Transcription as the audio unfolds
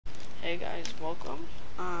welcome.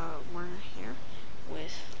 We're here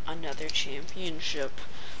with another championship.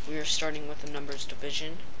 We are starting with the numbers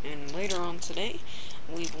division, and later on today,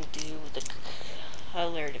 we will do the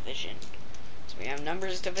color division. So we have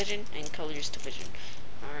numbers division and colors division.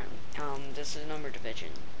 Alright, this is number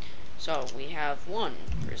division. So we have 1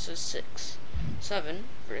 versus 6, 7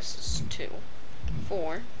 versus 2,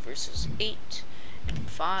 4 versus 8, and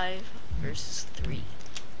 5 versus 3.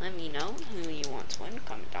 Let me know who you want to win.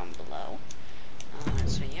 Comment down below.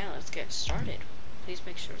 So yeah, let's get started. Please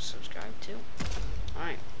make sure to subscribe too.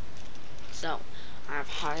 Alright. So, I have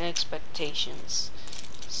high expectations.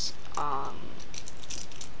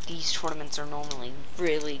 These tournaments are normally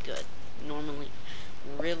really good. Normally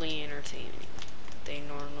really entertaining. They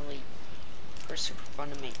normally are super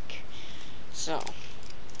fun to make. So,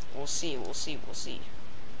 we'll see.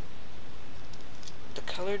 The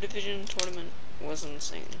color division tournament was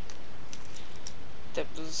insane. That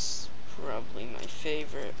was probably my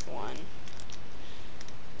favorite one.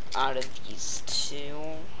 Out of these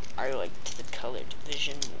two, I liked the color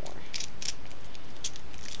division more.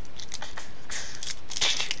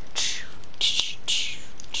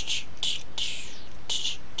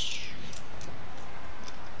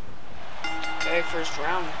 Okay, first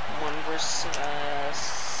round, 1 versus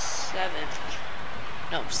 7.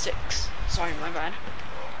 No, 6. Sorry, my bad.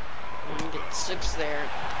 1 gets 6 there.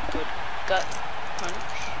 Good gut punch.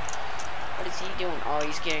 What is he doing? Oh,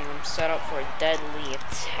 he's getting him set up for a deadly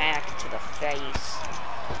attack to the face.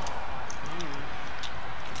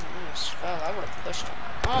 Almost fell. I would have pushed him.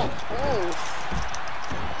 Oh, oof.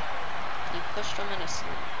 He pushed him in a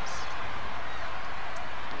sense.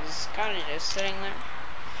 He's kind of just sitting there.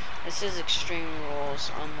 This is extreme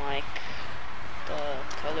rules, unlike the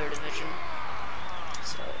color division.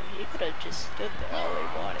 So he could have just stood there all he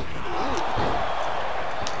wanted. Ooh.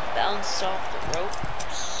 Bounced off the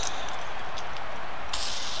ropes.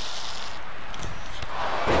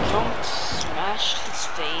 Jumped, smashed his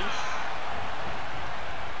face.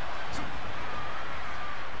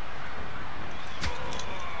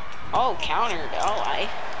 Oh, countered. Oh, I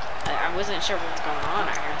wasn't sure what was going on.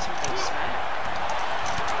 I heard something smack.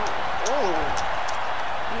 Oh,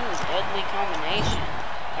 deadly combination.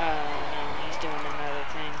 Oh no, he's doing another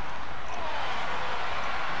thing.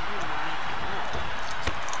 Oh my god.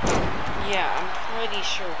 Yeah, I'm pretty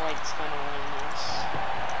sure White's gonna win this.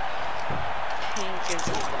 Pink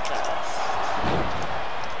isn't the best.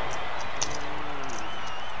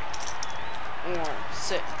 Or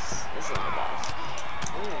 6 isn't the best.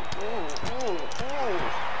 Ooh.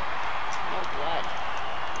 No blood.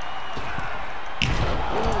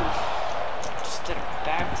 Ooh. Just did a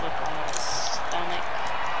backflip on his stomach.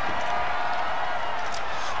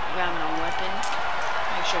 Grabbing a weapon.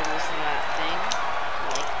 Make sure to listen to that thing.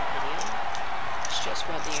 Like the video. It's just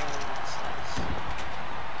what the arena says.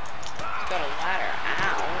 He's got a ladder.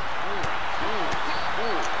 Ow. Ooh.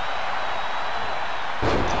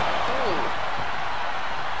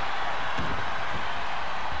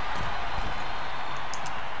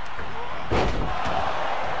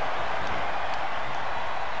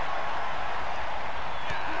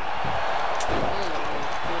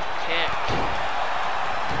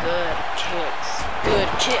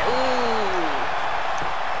 Good kick. Ooh.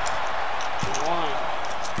 1,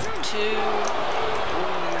 2. Ooh.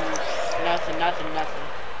 Nothing.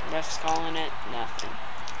 Ref's calling it. Nothing.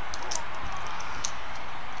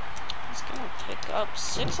 He's gonna pick up.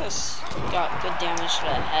 6 has got good damage to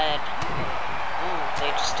the head. Oh,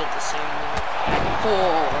 they just did the same move. Back and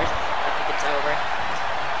forth.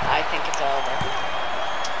 I think it's over.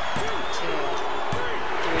 2,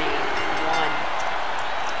 3, 1.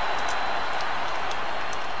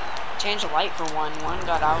 Changed the light for 1. 1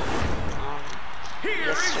 got out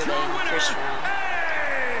yesterday in the first round.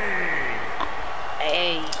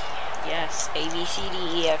 A, yes, A, B, C, D,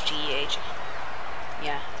 E, F, G, H.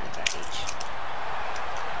 Yeah, that's that H.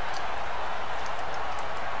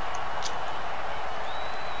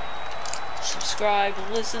 Subscribe,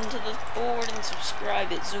 listen to the board, and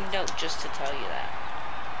subscribe. It zoomed out just to tell you that.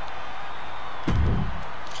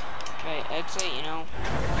 Okay, exit, you know.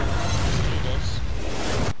 Let's do this.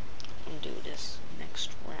 Do this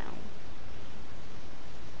next round.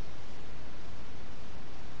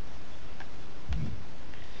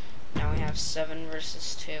 Now we have 7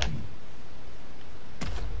 versus 2.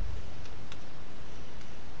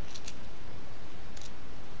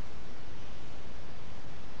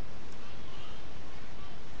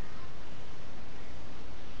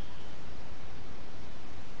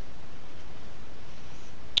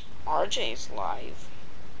 RJ's live.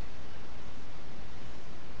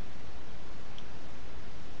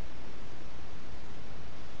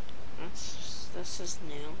 Let's This is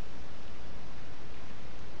new.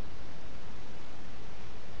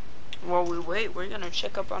 While we wait, we're gonna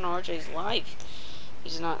check up on RJ's life.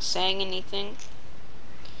 He's not saying anything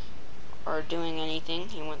or doing anything.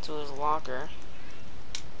 He went to his locker.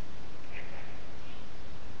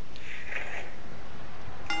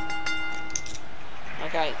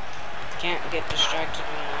 Like I can't get distracted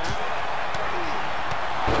anymore.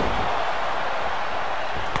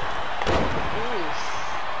 Ooh.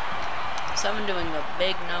 7 doing a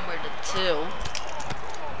big number to 2.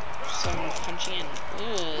 7 punching in.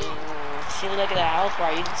 Ooh. See, look at the health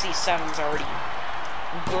bar. You can see 7's already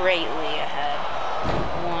greatly ahead.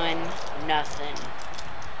 1-0.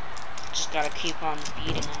 Just gotta keep on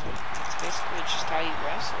beating him. That's basically just how you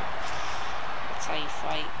wrestle. That's how you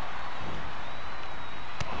fight.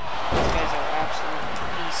 These guys are absolute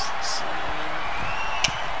beasts.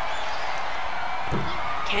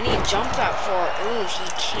 Can he jump that far? Ooh, he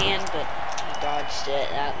can, but he dodged it.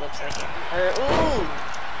 That looks like it hurt. Ooh!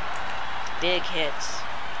 Big hits.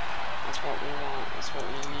 That's what we want. That's what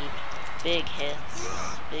we need. Big hits.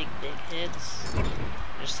 Big hits.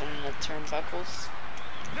 Just in the turnbuckles.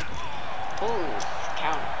 Ooh,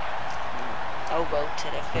 counter. Elbow to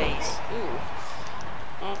the face. Ooh.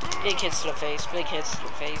 Oh, big hits to the face. Big hits to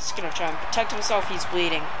the face. He's gonna try and protect himself. He's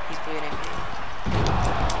bleeding. He's bleeding.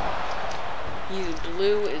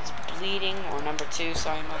 Blue is bleeding, or number 2.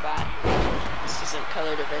 Sorry, my bad. This isn't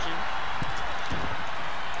color division.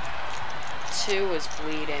 2 is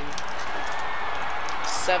bleeding.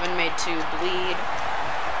 7 made 2 bleed.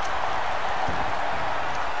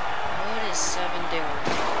 What is 7 doing?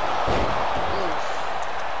 Oof.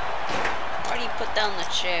 Why do you put down the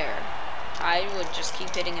chair? I would just keep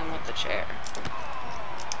hitting him with the chair.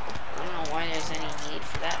 I don't know why there's any need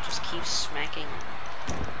for that. Just keep smacking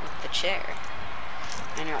him with the chair.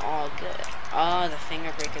 And you're all good. Oh, the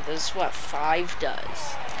finger breaker. This is what 5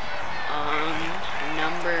 does.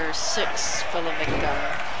 Number 6 fell a victim.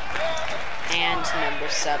 And number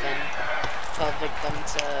 7 fell victim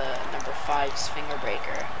to number 5's finger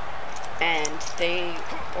breaker. And they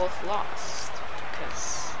both lost.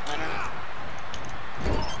 Because, I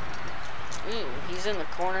don't know. Ooh, he's in the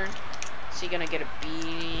corner. Is he gonna get a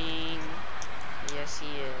beating? Yes, he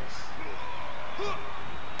is.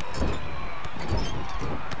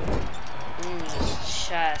 Ooh, his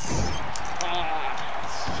chest. Oh,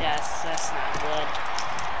 his chest. That's not good.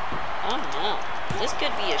 Oh no. This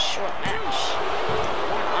could be a short match.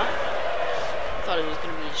 Or not. I thought it was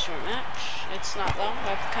gonna be a short match. It's not though.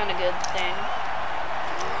 That's a kind of good thing.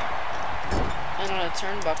 I don't know,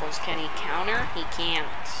 turnbuckles. Can he counter? He can't.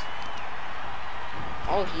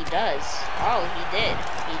 Oh, he does. Oh, he did.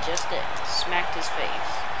 He just did. Smacked his face.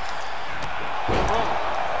 Oh.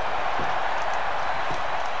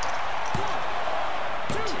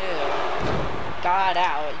 2. Got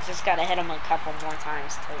out. You just gotta hit him a couple more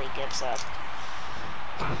times till he gives up.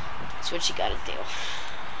 That's what you gotta do.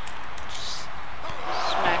 Just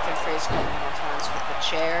smack his face a couple more times with the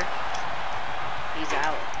chair. He's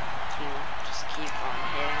out. You just keep on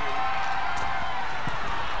hitting him.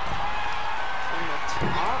 From the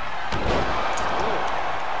top. Ooh.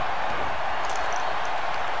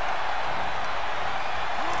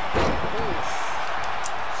 Oof.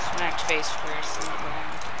 Smacked face first and then.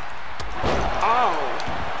 Oh!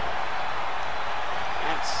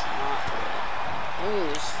 That's not good. Ooh,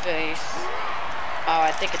 his face. Oh,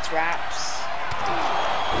 I think it's wraps.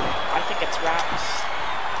 I think it's wraps.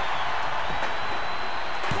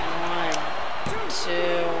 1, 2.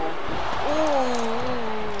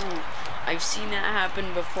 Ooh! I've seen that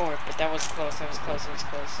happen before, but that was close. That was close. That was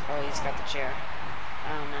close. Oh, he's got the chair.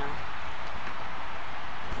 I don't know.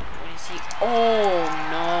 What is he? Oh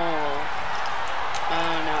no!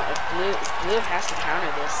 Oh no! If blue has to counter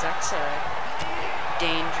this, that's a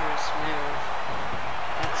dangerous move.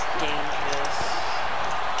 That's dangerous.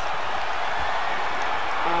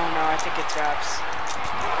 Oh no! I think it's wraps.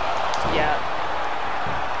 Yeah.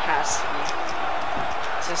 Has to be.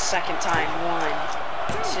 It's the second time. 1,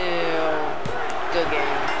 2. Good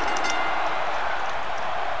game.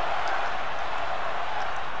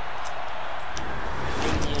 I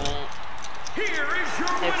knew it.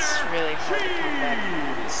 It's really hard to come back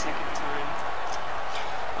the second time.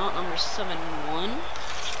 Oh, number 7 won.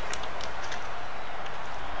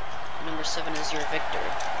 Number 7 is your victor.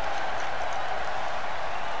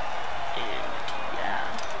 And yeah.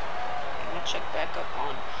 I'm gonna check back up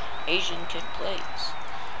on Asian Kid Plays.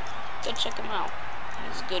 Go check him out.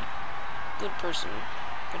 He's a good person.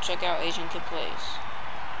 Go check out Asian Kid Plays.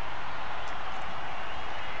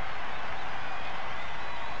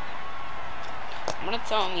 I'm gonna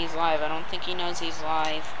tell him he's live. I don't think he knows he's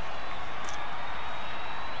live.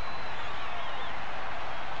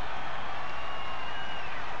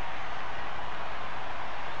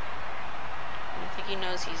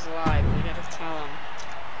 says he's live. We gotta tell him.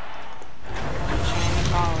 I'm trying to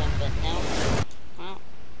call him, but no. Well.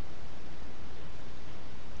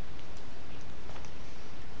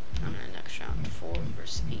 On the next round, 4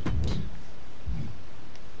 versus 8.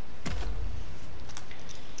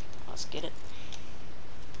 Let's get it.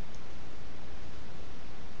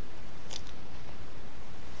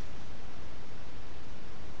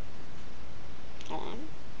 Hold on.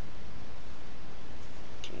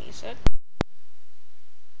 Give me a sec.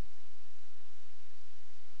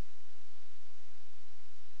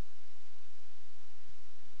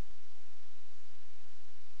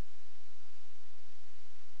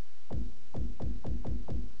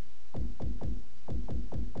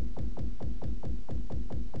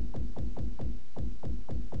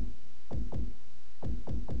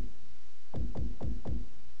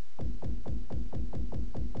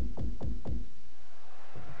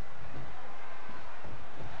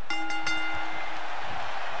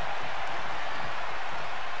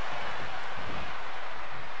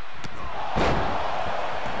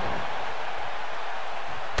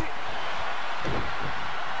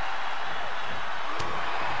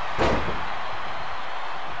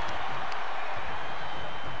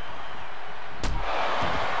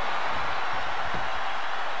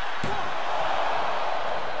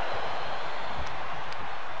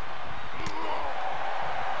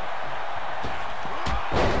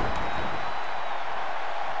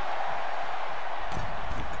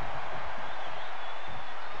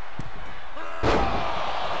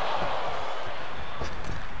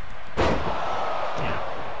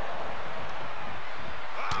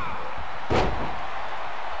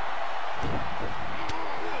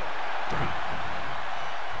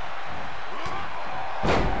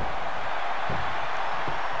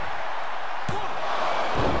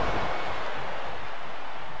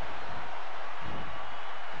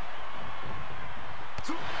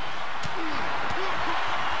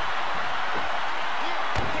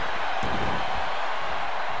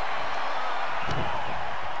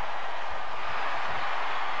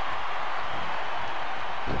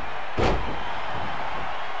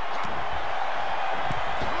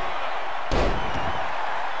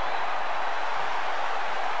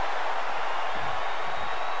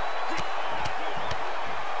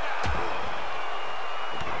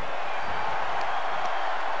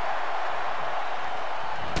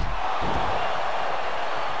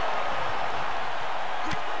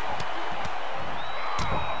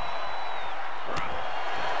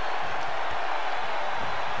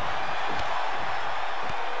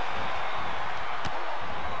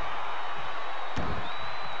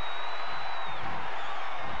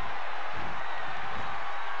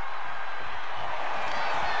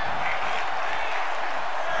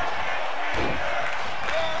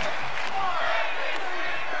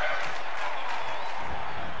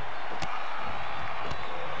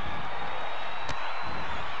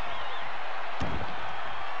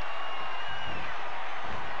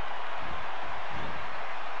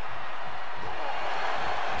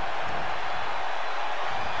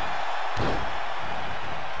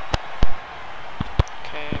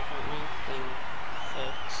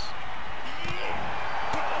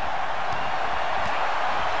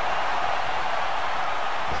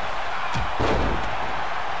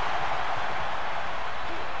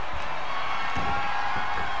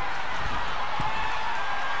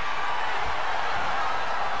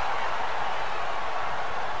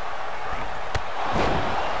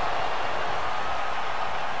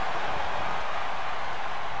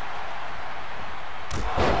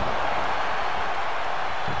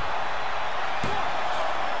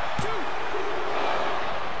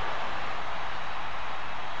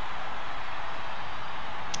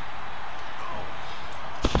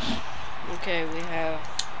 Okay, we have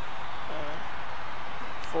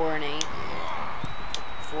 4 and 8.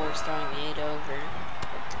 4 is throwing 8 over.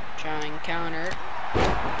 Trying counter.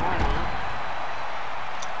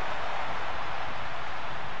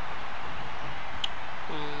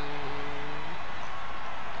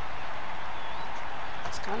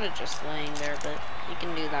 It's kind of just laying there, but you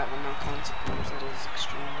can do that with no consequence. It is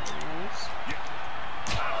extremely nice.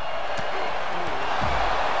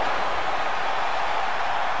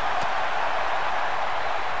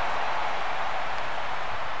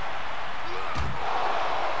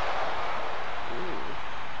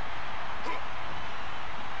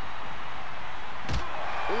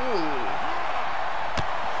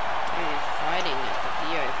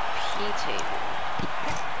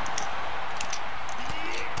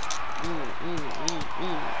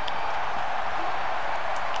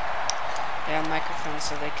 They have microphones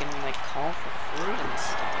so they can like call for food and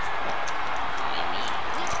stuff, but I mean,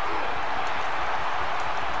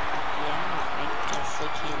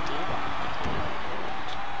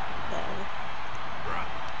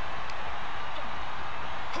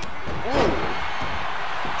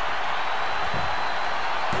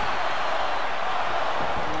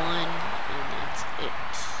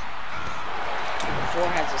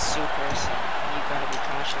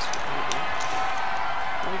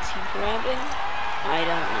 grabbing? I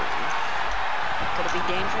don't know. Could it be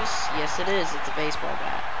dangerous? Yes, it is. It's a baseball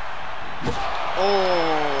bat.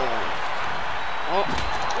 Oh. Oh.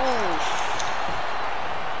 Oh.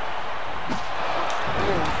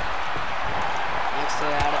 Oh. Knocks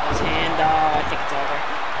it out of his hand. Oh, I think it's over.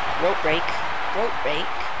 Rope break. Rope break.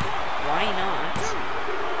 Why not?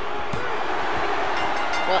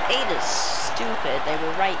 Well, 8 is stupid. They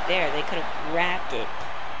were right there. They could have grabbed it.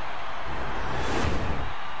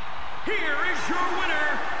 Here is your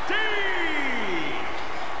winner, D!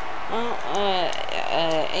 Well,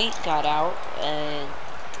 8 got out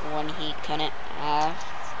when he couldn't have.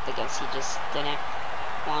 I guess he just didn't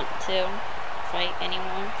want to fight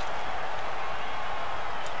anymore.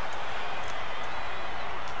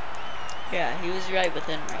 Yeah, he was right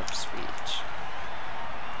within rope's reach.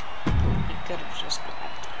 He could have just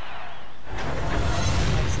grabbed it.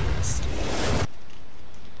 That's not stupid.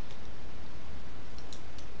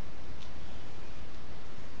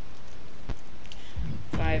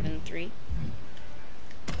 Five and 3.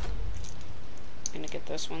 Gonna get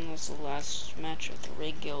this one. This is the last match of the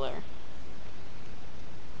regular.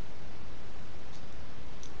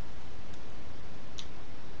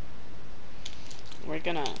 We're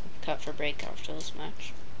gonna cut for break after this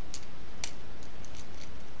match.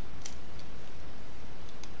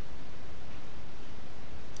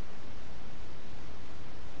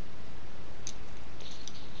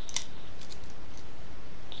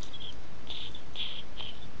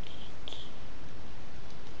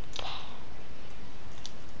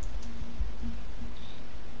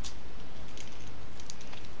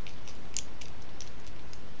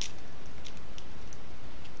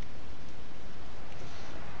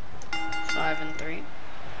 And 3. Ooh.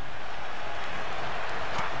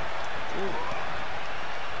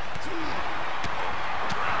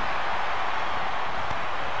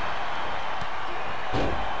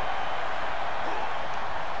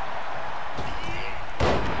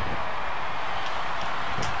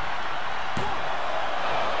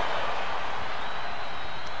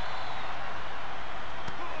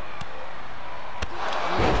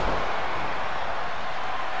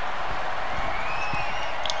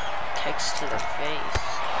 Kicks to the face.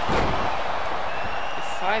 If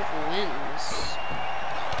 5 wins,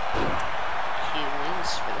 he wins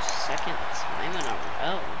for the 2nd time in a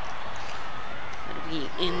row. That'd be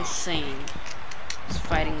insane. He's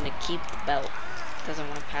fighting to keep the belt. Doesn't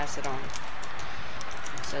want to pass it on.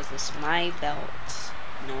 He says, "This is my belt.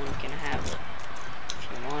 No one can have it. If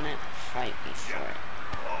you want it, fight me for it."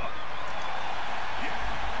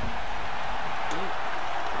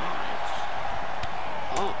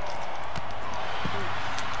 Oh.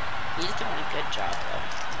 He's doing a good job, though.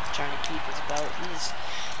 Trying to keep his belt. He's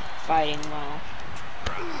fighting well.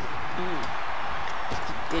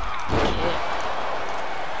 Good kick.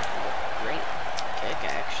 Great kick,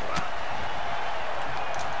 actually.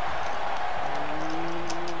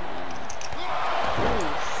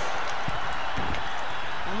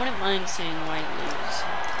 I wouldn't mind seeing White lose. I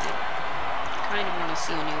kind of want to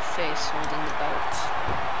see a new face holding the belt.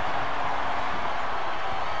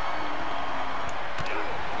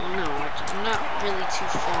 No, I'm not really too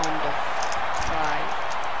fond of 5.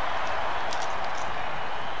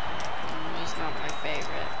 He's not my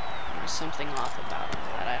favorite. There's something off about him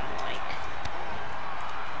that I don't like.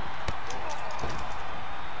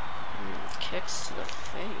 Kicks to the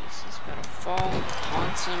face. He's gonna fall,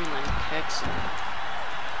 taunts him, then kicks him.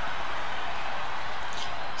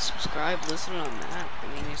 Subscribe, listen on that. I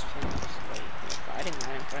mean, he's playing fighting.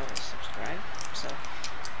 I didn't probably subscribe, so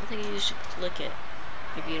I think you should click it.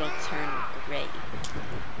 Maybe it'll turn gray.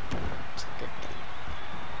 It's a good thing.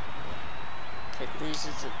 If it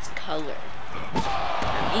loses its color,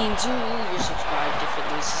 that means you're subscribed. If it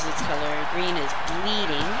loses its color, green is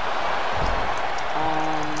bleeding.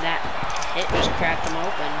 That hit just cracked him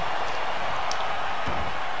open.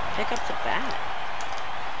 Pick up the bat.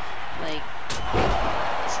 Like,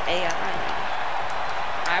 it's AI.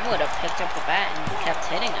 I would have picked up the bat and kept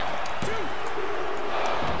hitting him.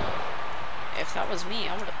 If that was me,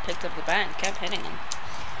 I would have picked up the bat and kept hitting him.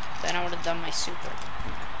 Then I would have done my super.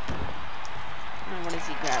 What is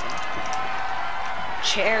he grabbing?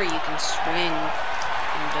 Chair you can swing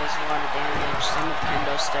and does a lot of damage. Same with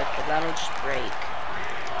kendo stick, but that'll just break.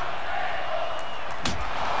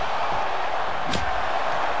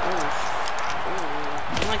 Oof.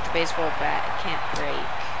 Ooh. Unlike the baseball bat, it can't break.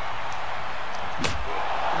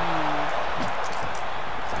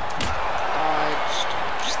 Dodged.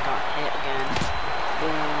 Just got hit again.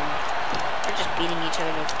 Boom. They're just beating each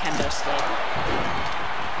other with the kendo stick.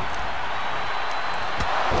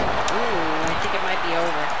 Ooh, I think it might be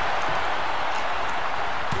over.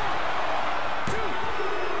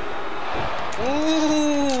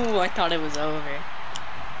 thought it was over.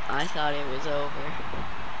 I thought it was over.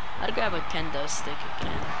 I'd grab a kendo stick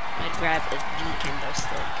again. I'd grab the kendo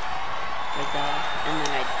stick. Like that. And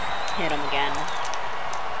then I'd hit him again.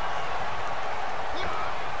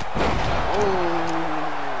 Oh.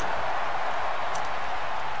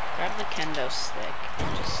 Grab the kendo stick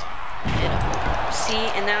and just hit him. See,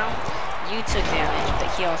 and now you took damage, but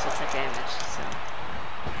he also took damage, so.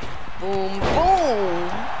 Boom, boom!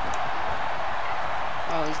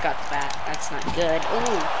 Oh, he's got the bat. That's not good.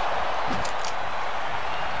 Ooh.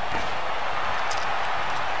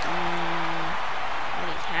 What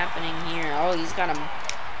is happening here? Oh, he's got him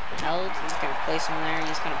held. He's gonna place him there.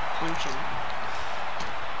 He's gonna punch him.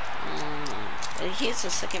 He's the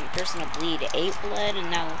second person to bleed. 8 blood and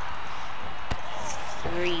now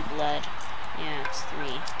 3 blood. Yeah, it's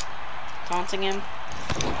 3. Taunting him.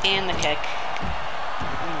 And the kick.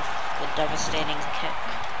 The devastating kick.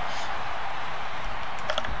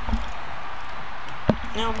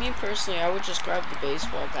 Now, me personally, I would just grab the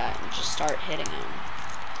baseball bat and just start hitting him.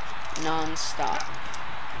 Non-stop.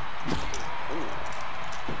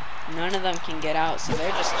 None of them can get out, so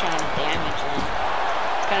they're just trying to damage him.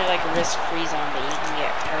 It's kind of like a risk-free zone, but you can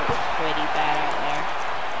get hurt pretty bad out there.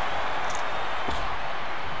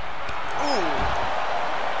 Ooh.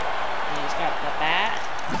 And he's got the bat.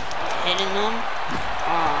 Hitting them.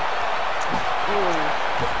 Ooh.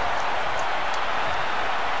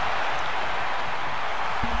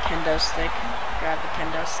 Kendo stick. Grab the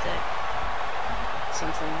kendo stick.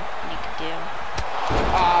 Something you could do.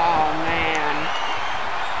 Oh man.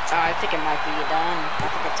 I think it might be done. I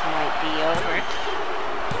think it might be over.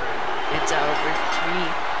 It's over. 3.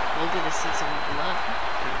 We'll get to see some blood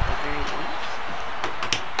at the very least.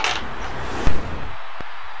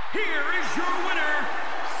 Here is your winner,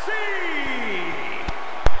 C.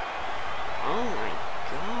 Oh my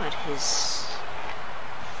god, his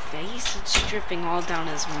face is dripping all down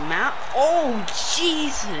his mouth. Oh,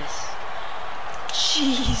 Jesus.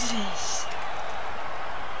 Jesus.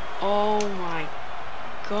 Oh my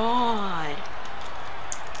god.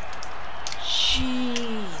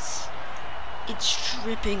 Jeez. It's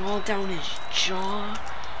dripping all down his jaw.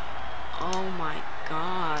 Oh my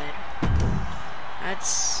god.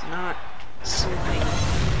 That's not something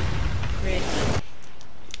pretty.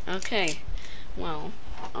 Okay. Well,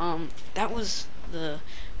 that was the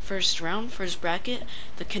first round, first bracket.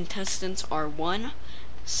 The contestants are 1,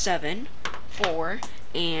 7, 4,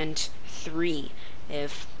 and 3.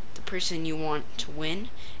 If the person you want to win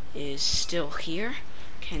is still here,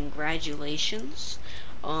 congratulations.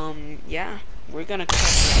 Yeah, we're gonna cut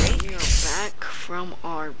the break. We are back from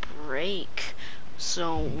our break.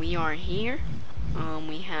 So we are here.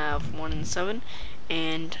 We have 1 and 7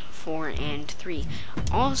 and 4 and 3.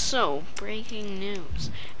 Also, breaking news.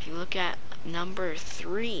 If you look at number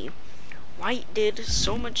 3, White did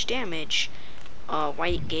so much damage.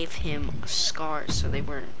 White gave him a scar, so they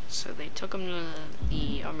took him to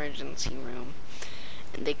the emergency room,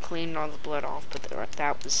 and they cleaned all the blood off, but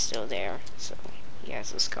that was still there, so he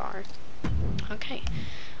has a scar. Okay,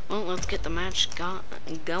 well, let's get the match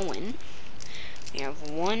going. We have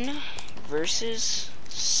 1 versus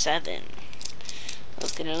 7.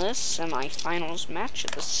 Looking at this semi-finals match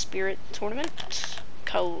of the Spirit Tournament,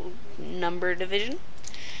 number division.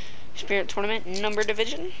 Spirit Tournament number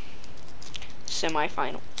division.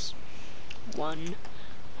 Semi-finals. 1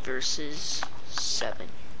 versus 7.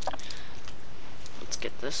 Let's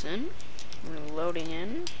get this in. We're loading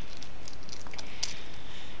in.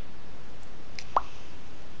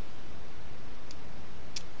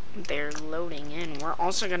 They're loading in. We're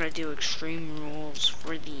also gonna do extreme rules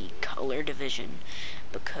for the color division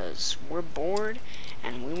because we're bored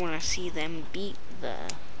and we want to see them beat the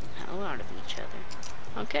hell out of each other.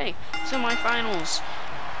 Okay, semi-finals.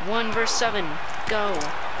 1 versus 7. Go.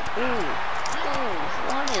 Ooh.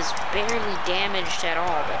 1 is barely damaged at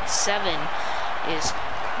all, but 7 is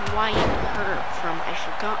quite hurt from, I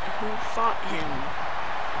forgot who fought him.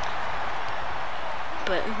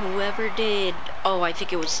 But whoever did, oh, I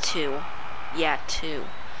think it was 2. Yeah, 2.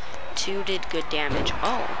 2 did good damage.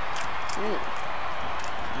 Oh. Ooh.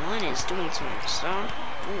 1 is doing some stuff.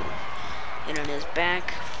 Ooh. Hit on his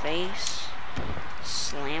back, face.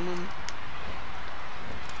 Slam him.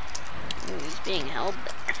 Ooh, he's being held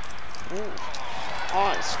there. Ooh.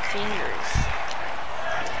 Oh, his fingers.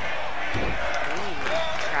 Ooh.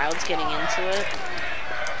 Crowd's getting into it.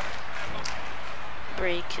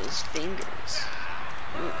 Break his fingers.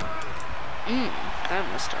 That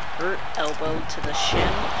must have hurt. Elbow to the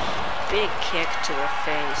shin. Big kick to the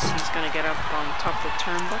face. He's gonna get up on top of the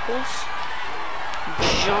turnbuckles.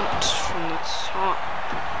 Jumped from the top.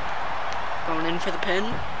 Going in for the pin.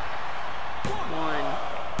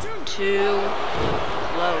 1, 2.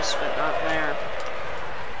 Close, but not there.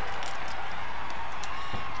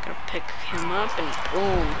 Gonna pick him up and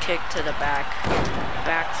boom, kick to the back.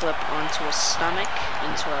 Backflip onto his stomach,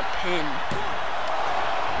 into a pin.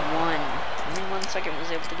 1. Only 1 second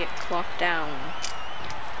was able to get clocked down.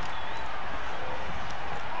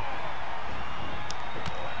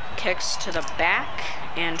 Kicks to the back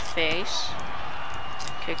and face.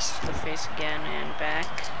 Kicks to the face again and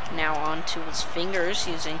back. Now onto his fingers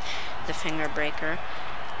using the finger breaker,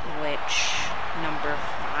 which number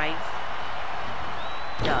 5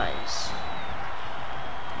 does.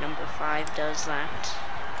 Number 5 does that.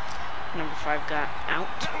 Number 5 got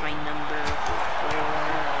out by number 4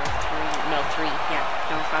 or 3. No, 3. Yeah,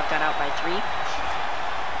 number 5 got out by 3.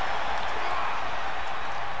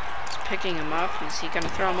 Picking him up. Is he gonna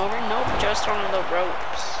throw him over? Nope, just on the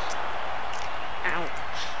ropes. Ouch.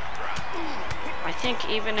 I think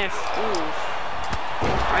even if he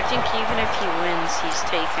wins, he's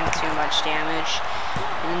taken too much damage.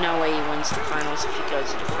 No way he wins the finals if he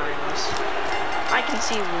goes to the finals. I can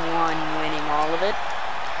see 1 winning all of it.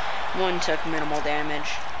 1 took minimal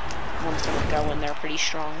damage. 1's gonna go in there pretty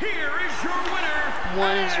strong. Here is your winner.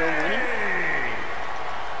 1 is your winner.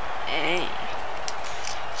 Hey.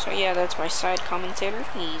 So yeah, that's my side commentator.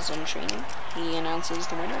 He's in training. He announces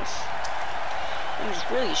the winners. It was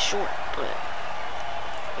really short, but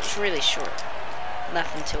it's really short.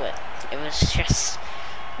 Nothing to it. It was just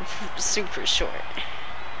super short.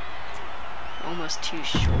 Almost too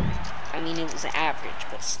short. I mean, it was average,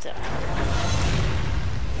 but still.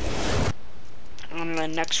 On the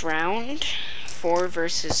next round, 4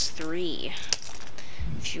 versus 3.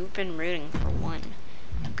 If you've been rooting for 1,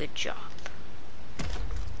 good job.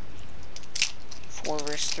 4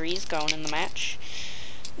 versus 3 is going in the match.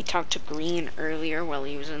 We talked to Green earlier while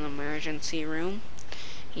he was in the emergency room.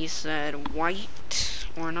 He said white,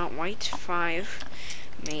 or not white, 5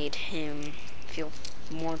 made him feel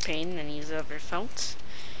more pain than he's ever felt.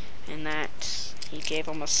 And that he gave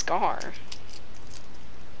him a scar,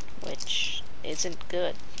 which isn't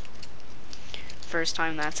good. First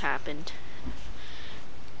time that's happened.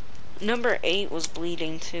 Number 8 was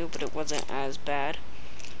bleeding too, but it wasn't as bad.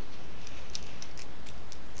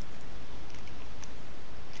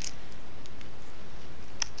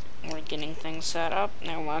 We're getting things set up.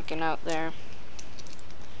 They're walking out there,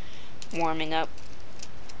 warming up,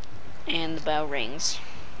 and the bell rings.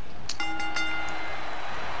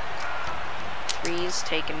 3's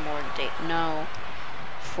taking more no.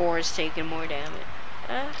 4's taking more damage.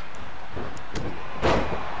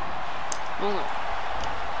 Hold on.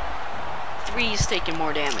 3's taking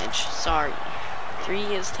more damage. Sorry. 3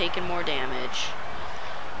 is taking more damage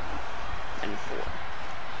than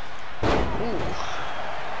 4. Ooh.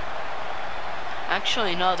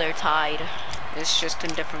 Actually, no, they're tied. It's just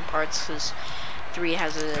in different parts, because 3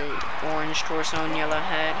 has a orange torso and yellow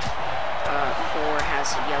head. 4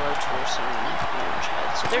 has a yellow torso and orange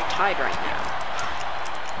head. So they're tied right now.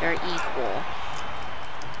 They're equal.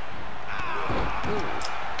 Ooh,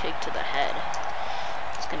 kick to the head.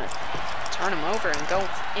 It's gonna turn him over and go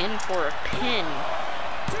in for a pin.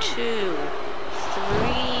 2,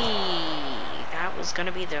 3. That was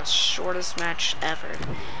gonna be the shortest match ever,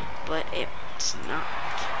 but it's not.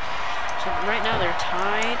 So right now they're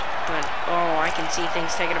tied, but oh, I can see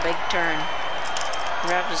things taking a big turn.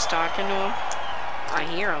 Ref is talking to him. I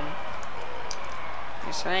hear him.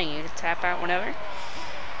 He's saying you can tap out whenever.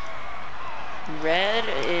 Red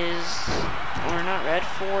is, or not red,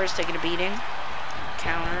 4 is taking a beating.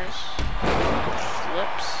 Counters.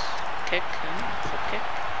 Flips. Kick. Flip kick.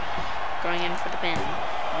 Going in for the pin.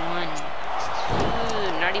 1,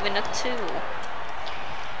 2, not even a 2.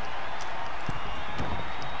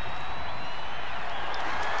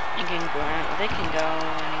 They can go anywhere they can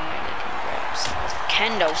grab stuff.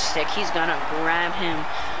 Kendo stick, he's gonna grab him,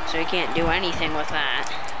 so he can't do anything with that.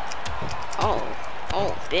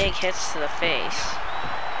 Oh, big hits to the face.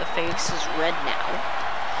 The face is red now.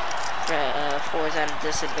 4 is at a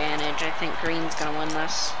disadvantage. I think Green's gonna win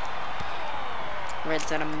this.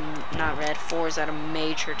 Red's at a, not red, 4 is at a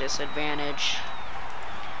major disadvantage.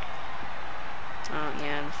 Oh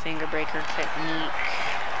yeah, the finger breaker technique.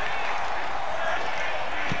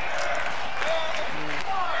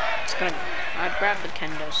 I'd grab the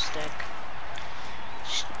kendo stick.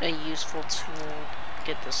 It's a useful tool to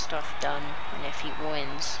get this stuff done, and if he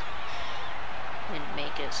wins, then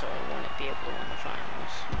make it so I wouldn't be able to win the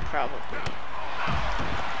finals. Probably.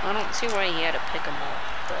 I don't see why he had to pick him up,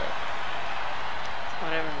 but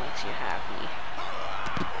whatever makes you happy.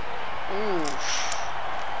 Ooh.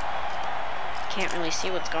 Can't really see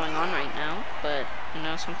what's going on right now, but And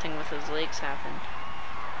now something with his legs happened.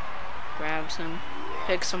 Grabs him,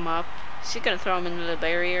 picks him up. Is he gonna throw him into the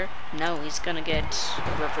barrier? No, he's gonna get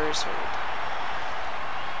reverse hold.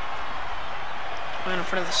 And in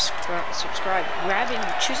front of the subscribe,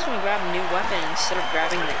 choosing to grab a new weapon instead of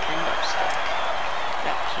grabbing the kendo stick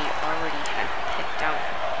that he already had picked out.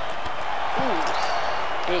 Ooh,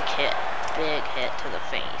 big hit to the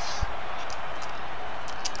face.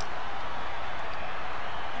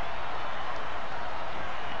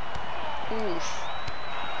 Oof.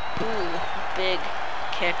 Ooh, big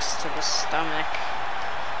kicks to the stomach.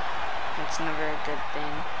 That's never a good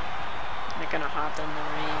thing. They're gonna hop in the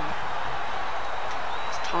ring.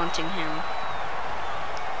 He's taunting him.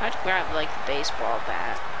 I'd grab like the baseball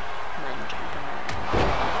bat and then jump in the ring.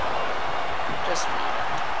 Just me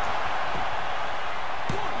though.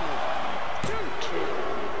 1, 2.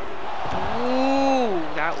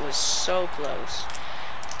 Ooh, that was so close.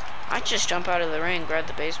 I'd just jump out of the ring, grab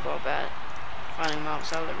the baseball bat, find him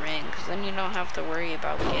outside of the ring, because then you don't have to worry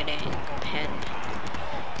about getting pinned.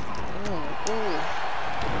 Ooh, ooh.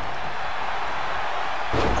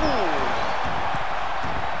 Ooh.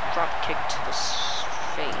 Drop kick to the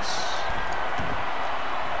face.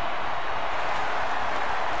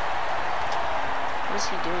 What is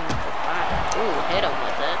he doing with the bat? Ooh, hit him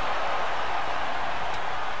with it.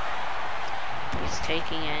 He's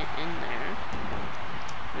taking it in there.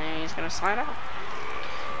 And he's gonna slide out.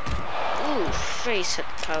 Ooh, face hit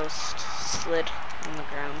the post. Slid on the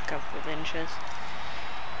ground a couple of inches.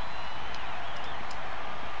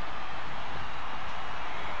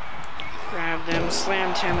 Grabbed him,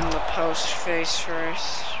 slammed him in the post face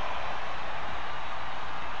first.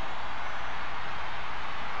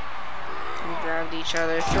 We grabbed each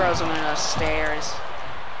other, throws him into the stairs.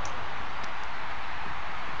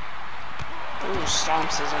 Ooh,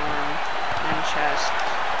 stomps his arm and chest.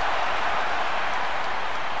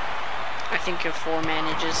 I think if 4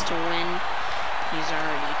 manages to win, he's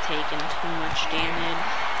already taken too much damage.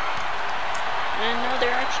 And no,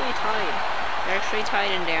 they're actually tied. They're actually tied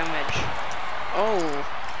in damage. Oh,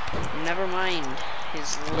 never mind.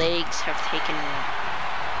 His legs have taken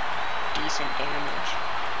decent damage.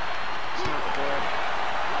 It's not good.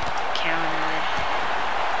 Countered.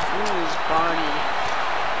 Ooh, his body.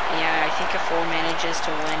 Yeah, I think if 4 manages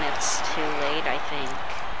to win, it's too late, I think.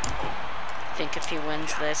 I think if he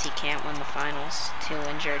wins this, he can't win the finals. Too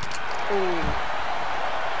injured. Ooh.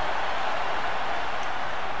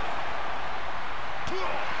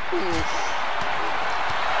 Oof.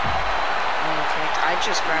 Okay, I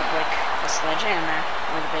just grabbed like a sledgehammer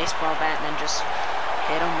with a baseball bat and then just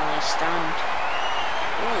hit him while he's stunned.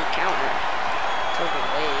 Ooh, counter. To the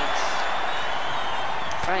legs.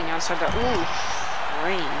 Fighting outside the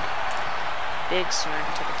ring. Big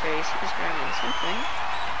smack to the face. He's grabbing something.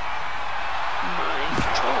 My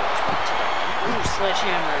controller's went today. Ooh,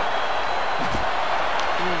 sledgehammer.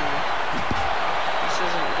 This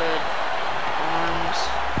isn't good. Arms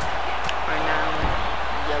are now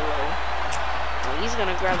yellow. Oh, he's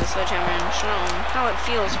gonna grab the sledgehammer and show him how it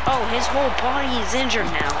feels. Oh, his whole body is injured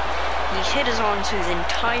now. He hit his arm, so his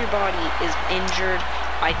entire body is injured.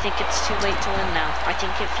 I think it's too late to win now. I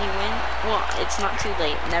think if he wins, well, it's not too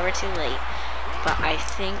late. Never too late. But I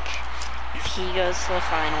think if he goes to the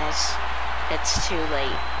finals, it's too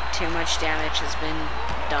late. Too much damage has been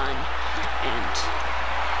done, and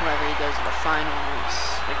whoever he goes to the finals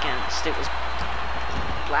against, it was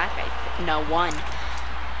Black, no, 1.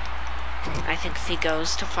 I think if he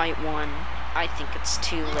goes to fight 1, I think it's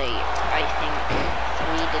too late. I think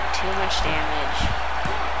 3 did too much damage,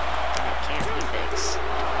 and it can't be fixed.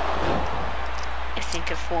 I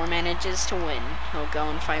think if 4 manages to win, he'll go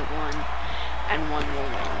and fight 1, and 1 will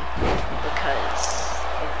win, because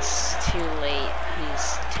it's too late.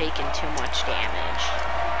 He's taken too much damage.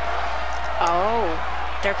 Oh,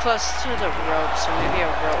 they're close to the rope, so maybe a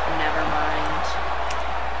rope. Never mind.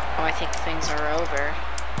 Oh, I think things are over.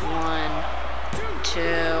 1, 2,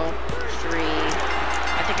 3.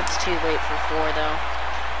 I think it's too late for 4, though.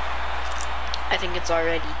 I think it's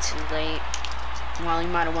already too late. While he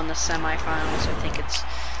might have won the semifinals, I think it's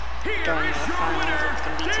going to the finals. It's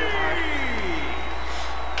going to be too hard.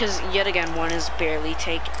 Because yet again, 1 has barely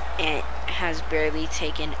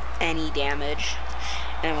taken any damage,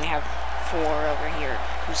 and we have 4 over here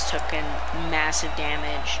who's taken massive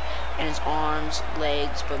damage in his arms,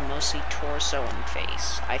 legs, but mostly torso and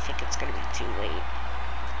face. I think it's gonna be too late.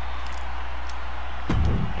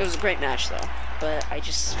 It was a great match though, but I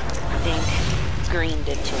just think Green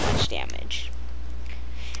did too much damage.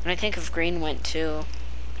 And I think if Green went too,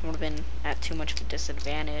 it would have been at too much of a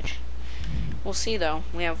disadvantage. We'll see though.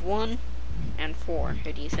 We have 1 and 4.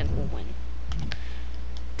 Who do you think will win?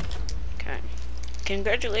 Okay.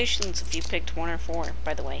 Congratulations if you picked 1 or 4,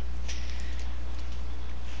 by the way.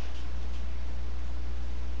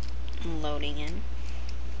 Loading in.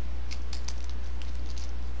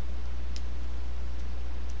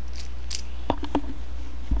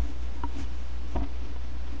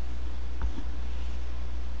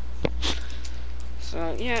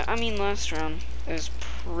 So, yeah, I mean, last round was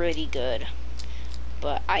pretty good.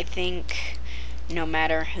 But I think no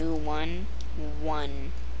matter who won,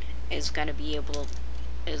 one is gonna be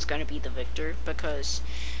the victor, because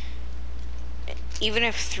even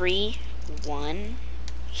if 3 won,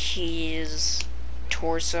 his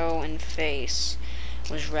torso and face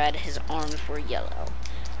was red, his arms were yellow.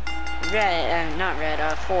 Not red,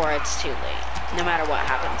 4, it's too late. No matter what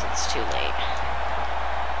happens, it's too late.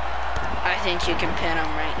 I think you can pin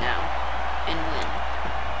him right now and win.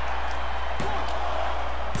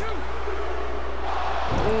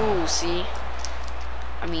 Ooh, see?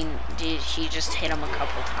 I mean, he just hit him a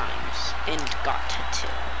couple times and got to 2.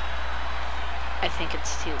 I think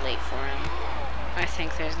it's too late for him. I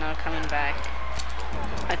think there's no coming back.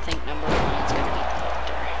 I think number 1 is going to be the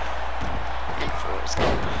victor. And 4 is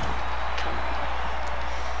going to come.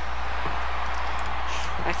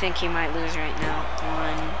 I think he might lose right now.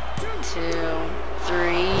 1, 2,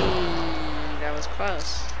 3. That was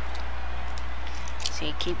close.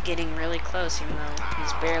 See, keep getting really close even though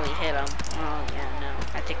he's barely hit him. Oh, yeah, no.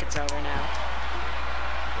 I think it's over now.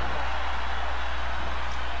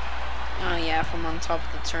 Oh, yeah, from on top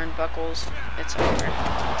of the turnbuckles, it's over.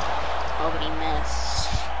 Oh, but he missed.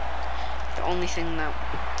 The only thing that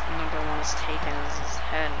number 1 has taken is his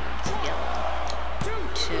head, and it's yellow.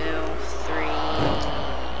 2,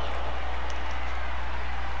 3.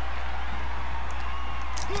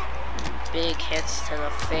 Big hits to the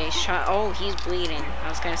face. Oh, he's bleeding. I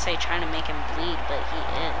was gonna say trying to make him bleed, but he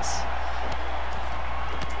is.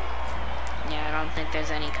 Yeah, I don't think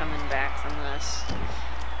there's any coming back from this.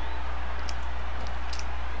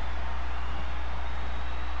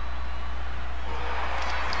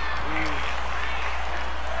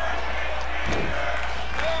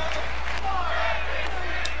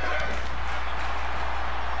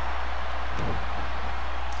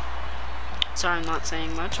 Sorry, I'm not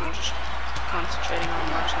saying much. I'm just concentrating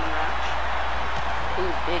on watching the match.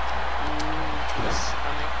 Ooh, big knee to the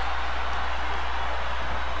stomach.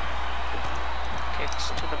 Kicks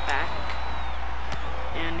to the back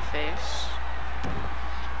and face.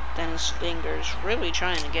 Then his fingers, really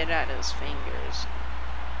trying to get at his fingers.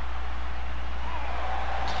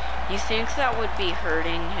 You think that would be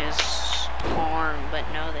hurting his arm, but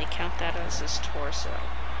no, they count that as his torso.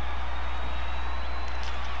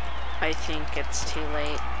 I think it's too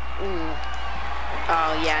late. Ooh.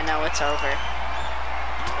 Oh, yeah, no, it's over.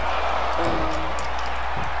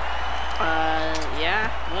 Yeah.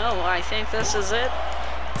 Well, I think this is it.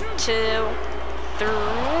 2, 3.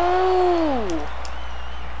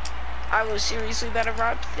 I was seriously better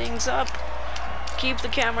wrap things up. Keep the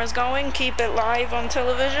cameras going. Keep it live on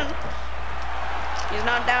television. He's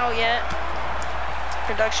not down yet.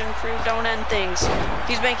 Production crew, don't end things.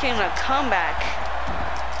 He's making a comeback.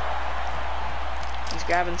 He's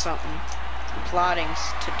grabbing something, plotting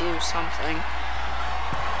to do something.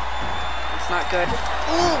 It's not good.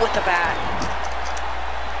 Ooh, with the bat.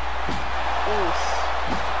 Oof.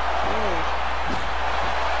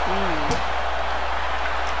 Ooh.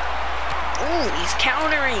 Ooh, he's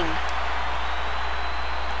countering.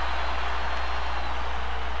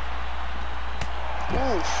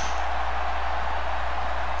 Oof.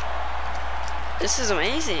 This is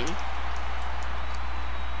amazing.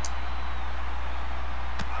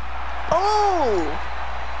 Oh!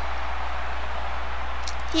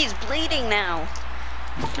 He's bleeding now.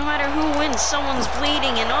 No matter who wins, someone's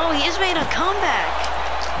bleeding, and oh, he's made a comeback.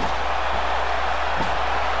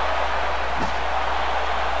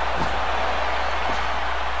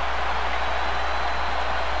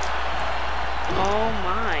 Oh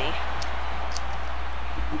my.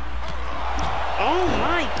 Oh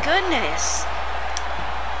my goodness.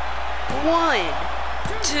 1,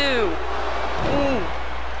 2. Ooh.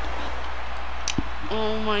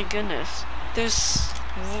 Oh my goodness. This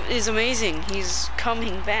is amazing. He's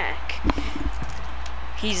coming back.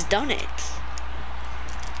 He's done it.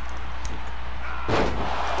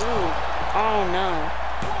 Ooh. Oh no.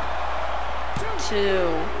 2.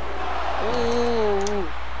 Ooh.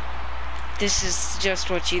 This is just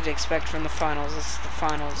what you'd expect from the finals. This is the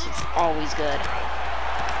finals. It's always good.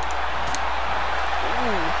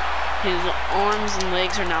 Ooh. His arms and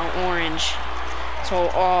legs are now orange. So,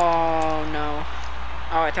 oh no.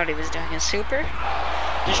 Oh, I thought he was doing a super.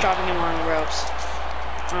 Just dropping him on the ropes.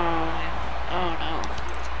 Oh no.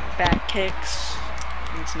 back kicks.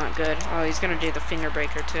 It's not good. Oh, he's gonna do the finger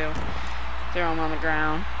breaker too. Throw him on the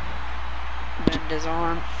ground. Bend his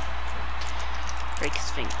arm. Break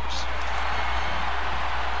his fingers.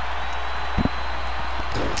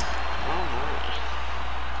 Oh my.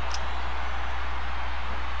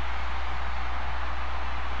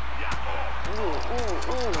 Ooh,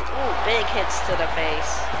 big hits to the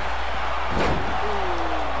face. Ooh,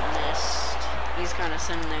 missed. He's kind of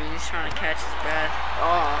sitting there, he's trying to catch his breath.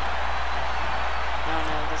 Oh. No,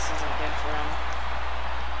 this isn't good for him.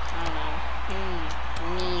 Oh no.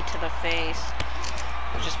 Knee to the face.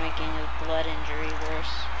 Just making his blood injury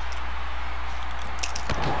worse.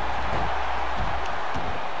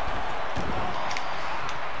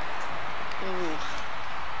 Ooh.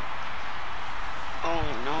 Oh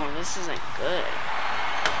no, this isn't good.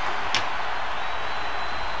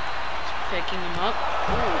 Picking him up.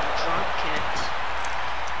 Ooh, drop kicked.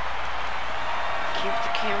 Keep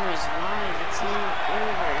the cameras live. It's not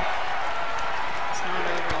over. It's not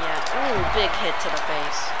over yet. Ooh, big hit to the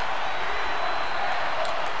face.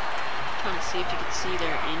 Trying to see if you can see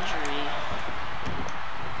their injury.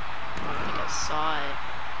 I don't think I saw it.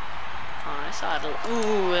 Oh, I saw it.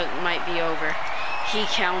 Ooh, it might be over. He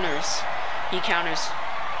counters. He counters.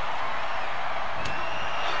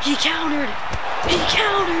 He countered! He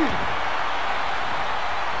countered!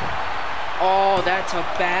 Oh, that's a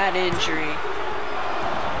bad injury.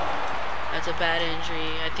 That's a bad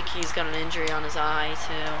injury. I think he's got an injury on his eye,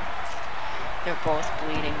 too. They're both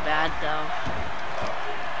bleeding bad, though.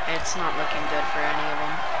 It's not looking good for any of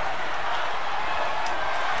them.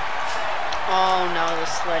 Oh, no, the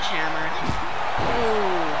sledgehammer.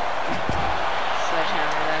 Ooh.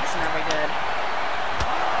 Sledgehammer, that's never good.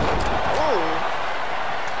 Ooh.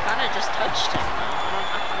 Kinda just touched him, though.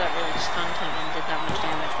 I thought that really stunned him and did that much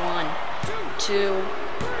damage. 1, 2,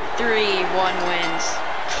 3, 1 wins.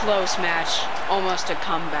 Close match. Almost a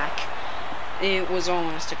comeback. It was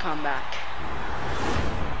almost a comeback.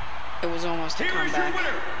 It was almost a comeback. Here's your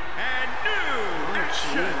winner and new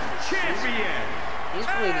Action Champion. He's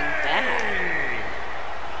bleeding bad.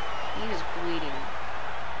 He is bleeding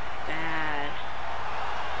bad.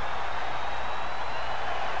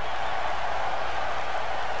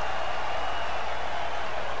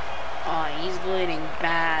 Oh, he's bleeding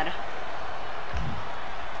bad.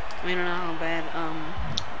 I don't know how bad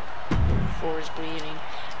 4 is bleeding.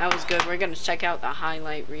 That was good. We're gonna check out the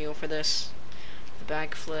highlight reel for this. The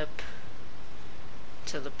backflip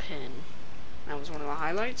to the pin. That was one of the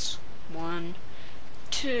highlights. 1,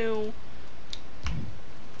 2.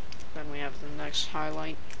 Then we have the next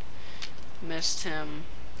highlight. Missed him,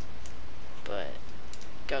 but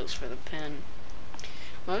goes for the pin.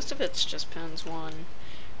 Most of it's just pins. 1,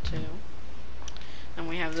 2. And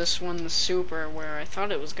we have this one, the super, where I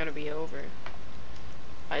thought it was gonna be over.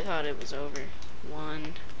 I thought it was over.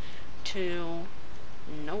 1, 2.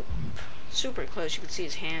 Nope. Super close. You can see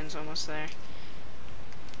his hands almost there.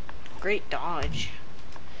 Great dodge.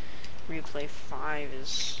 Replay 5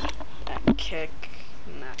 is that kick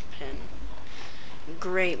and that pin.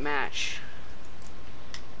 Great match.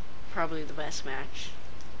 Probably the best match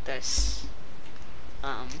this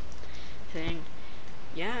thing.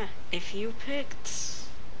 Yeah, if you picked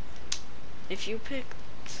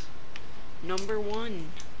number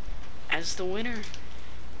 1 as the winner,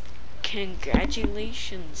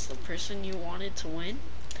 congratulations. The person you wanted to win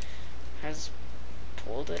has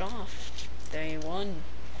pulled it off. They won.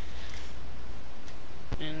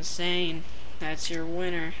 Insane. That's your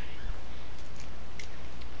winner.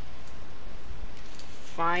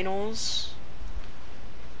 Finals.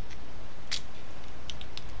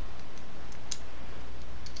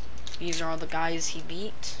 These are all the guys he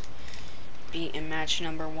beat. Beat in match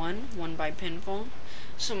number 1, won by pinfall.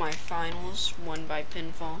 Semi-finals, won by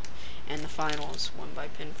pinfall. And the finals, won by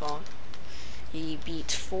pinfall. He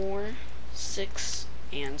beat 4, 6,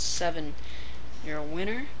 and 7. Your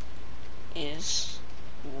winner is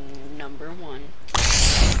number 1.